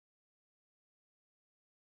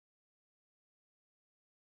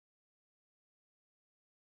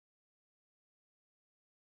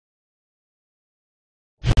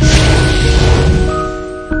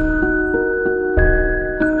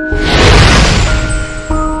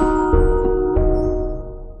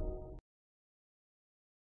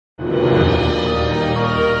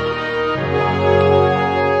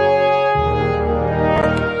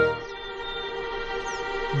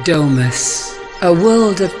Domus, a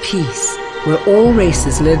world of peace where all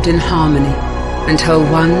races lived in harmony until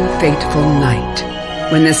one fateful night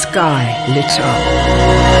when the sky lit up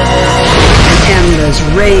and embers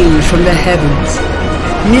rained from the heavens.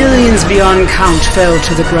 Millions beyond count fell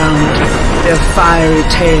to the ground, their fiery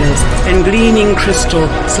tails and gleaming crystal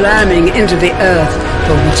slamming into the earth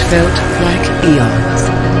for what felt like eons.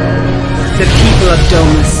 The people of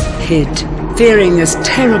Domus hid, fearing this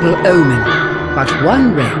terrible omen. But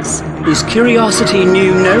one race, whose curiosity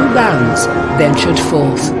knew no bounds, ventured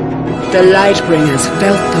forth. The Lightbringers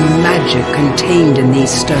felt the magic contained in these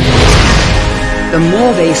stones. The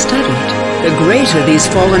more they studied, the greater these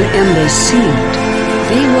fallen embers seemed.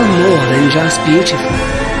 They were more than just beautiful.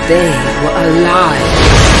 They were alive.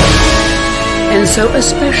 And so a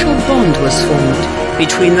special bond was formed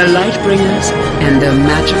between the Lightbringers and their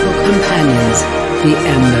magical companions, the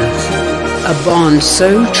Embers. A bond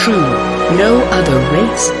so true, no other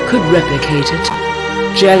race could replicate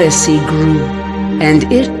it. Jealousy grew, and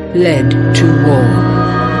it led to war.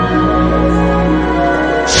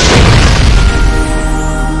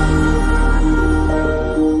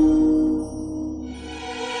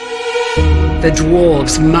 The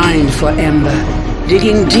dwarves mined for Ember,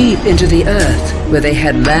 digging deep into the earth where they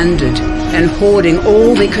had landed and hoarding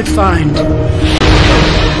all they could find.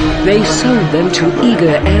 They sold them to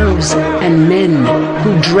eager elves and men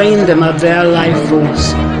who drained them of their life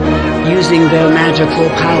force, using their magical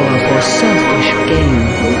power for selfish gain,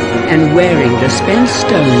 and wearing the spent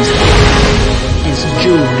stones as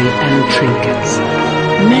jewelry and trinkets.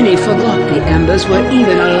 Many forgot the Embers were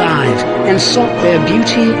even alive and sought their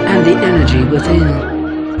beauty and the energy within.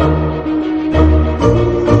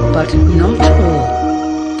 But not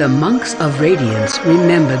all. The monks of Radiance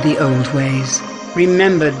remembered the old ways,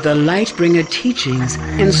 remembered the Lightbringer teachings,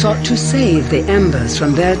 and sought to save the Embers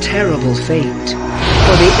from their terrible fate.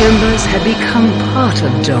 For the Embers had become part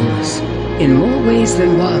of Domus, in more ways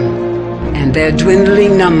than one, and their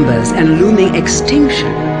dwindling numbers and looming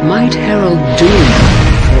extinction might herald doom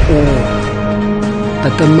for all.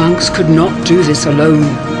 But the monks could not do this alone.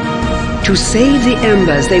 To save the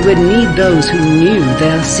Embers, they would need those who knew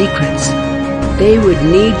their secrets. They would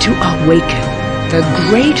need to awaken the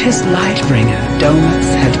greatest Lightbringer Domus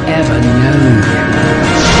had ever known.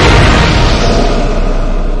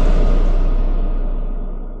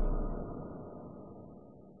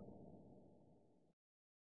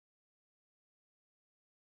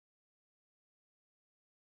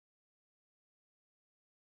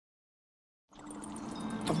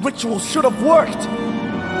 The ritual should have worked!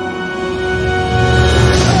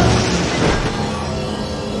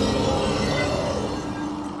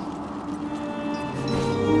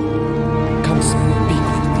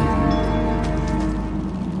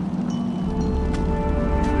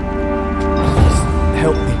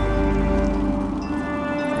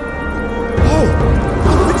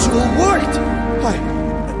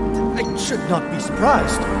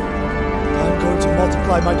 I'm going to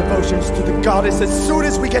multiply my devotions to the goddess as soon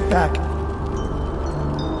as we get back.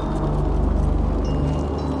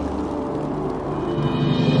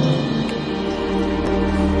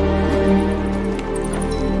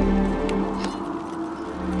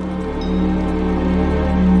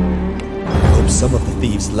 I hope some of the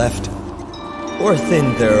thieves left, or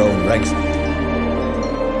thinned their own ranks.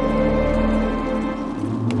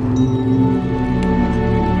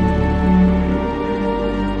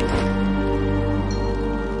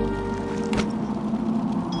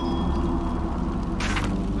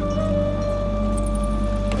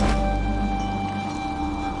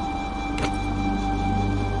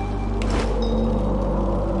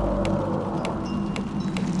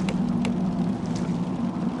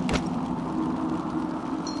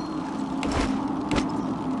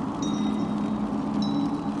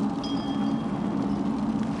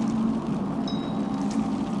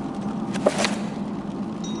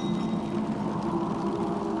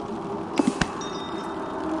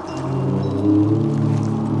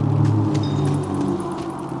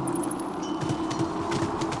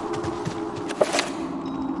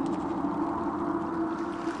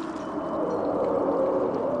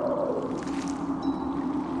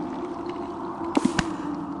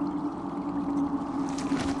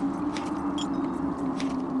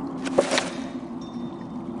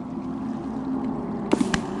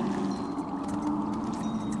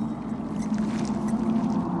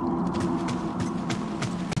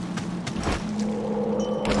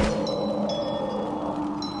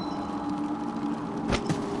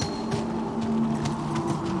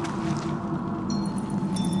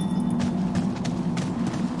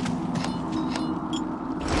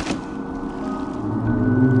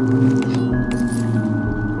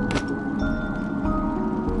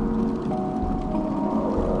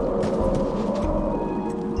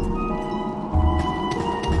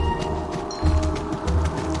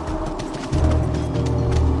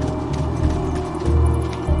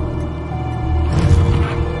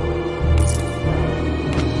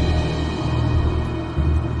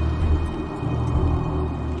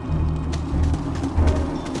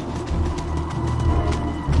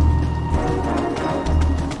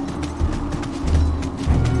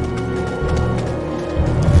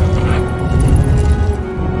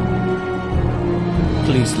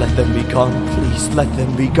 Please let them be gone. Please let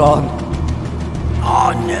them be gone.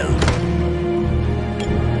 Oh no.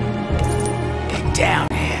 Get down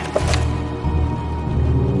here.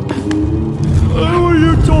 Who are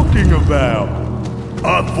you talking about?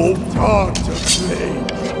 I fought hard to play.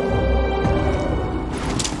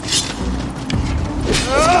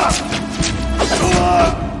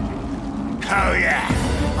 Oh yeah,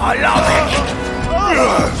 I love it.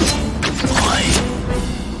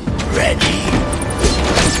 I'm ready.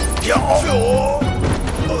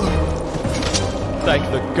 Thank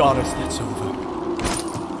the goddess that's over.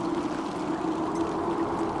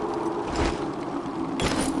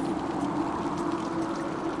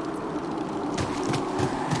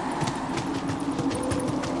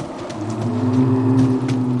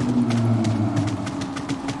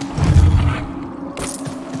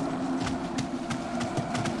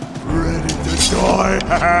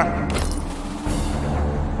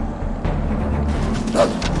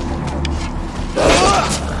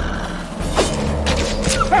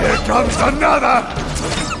 Here comes another!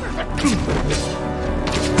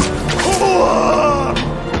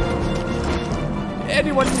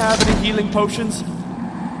 Anyone have any healing potions?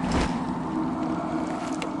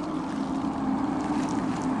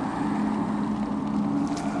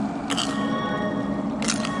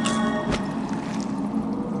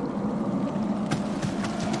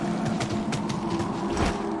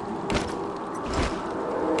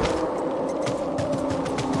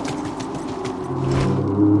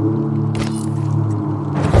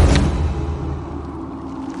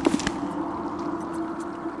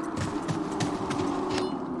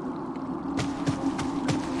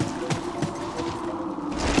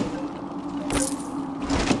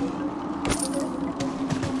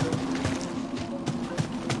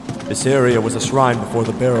 This area was a shrine before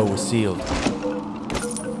the barrow was sealed.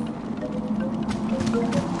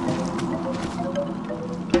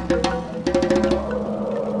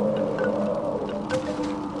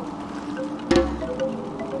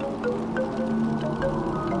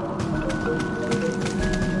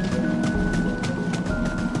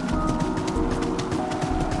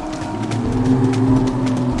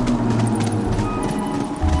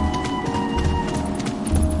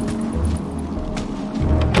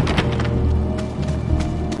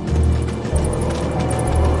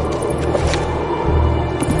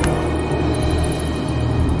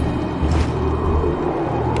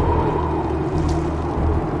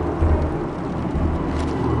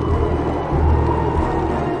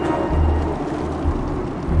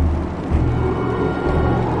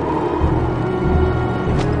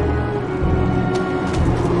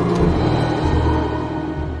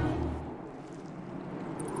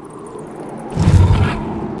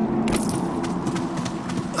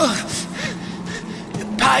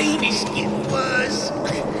 Pain is getting worse.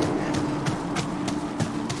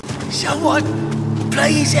 Someone,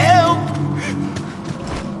 please help.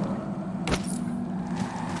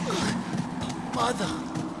 Mother.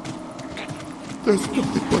 There's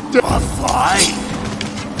nothing but death. A fight.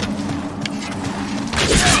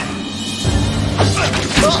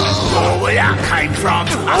 Oh, where that came from.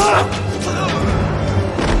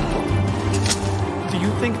 Do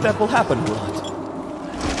you think that will happen, Blood?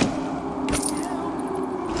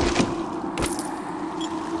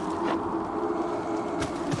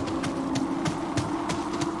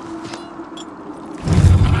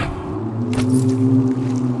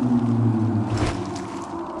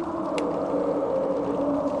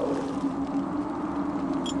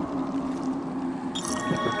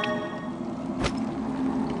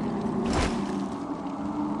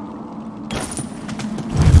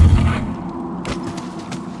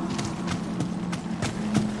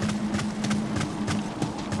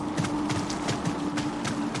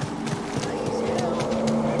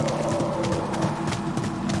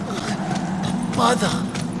 Mother,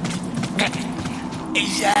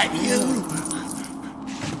 is that you?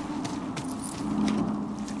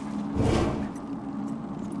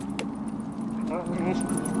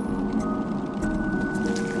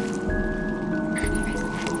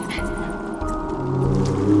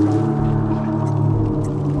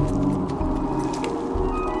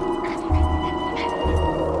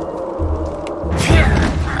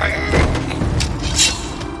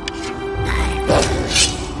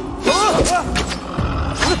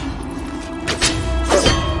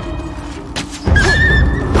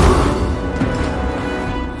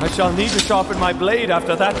 I shall need to sharpen my blade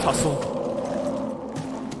after that tussle.